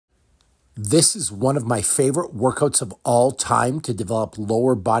This is one of my favorite workouts of all time to develop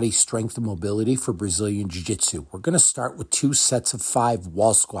lower body strength and mobility for Brazilian Jiu-Jitsu. We're going to start with 2 sets of 5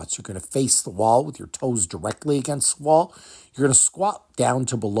 wall squats. You're going to face the wall with your toes directly against the wall. You're going to squat down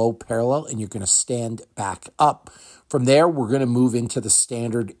to below parallel, and you're going to stand back up. From there, we're going to move into the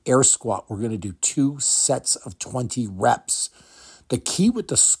standard air squat. We're going to do 2 sets of 20 reps. The key with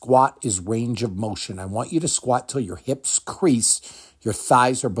the squat is range of motion. I want you to squat till your hips crease, your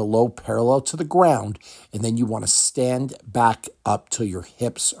thighs are below parallel to the ground, and then you want to stand back up till your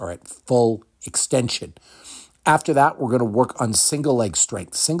hips are at full extension. After that, we're going to work on single leg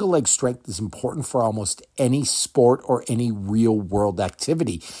strength. Single leg strength is important for almost any sport or any real world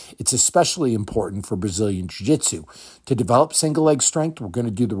activity. It's especially important for Brazilian Jiu-Jitsu. To develop single leg strength, we're going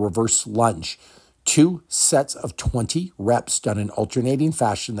to do the reverse lunge. 2 sets of 20 reps done in alternating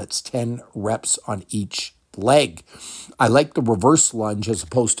fashion. That's 10 reps on each leg. I like the reverse lunge as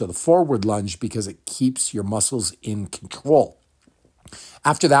opposed to the forward lunge because it keeps your muscles in control.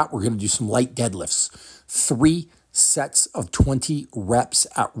 After that, we're going to do some light deadlifts. 3 sets of 20 reps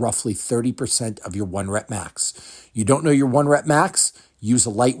at roughly 30% of your 1 rep max. You don't know your 1 rep max? Use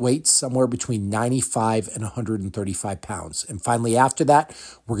a lightweight somewhere between 95 and 135 pounds. And finally, after that,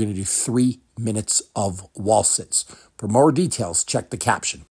 we're going to do 3 minutes of wall sits. For more details, check the caption.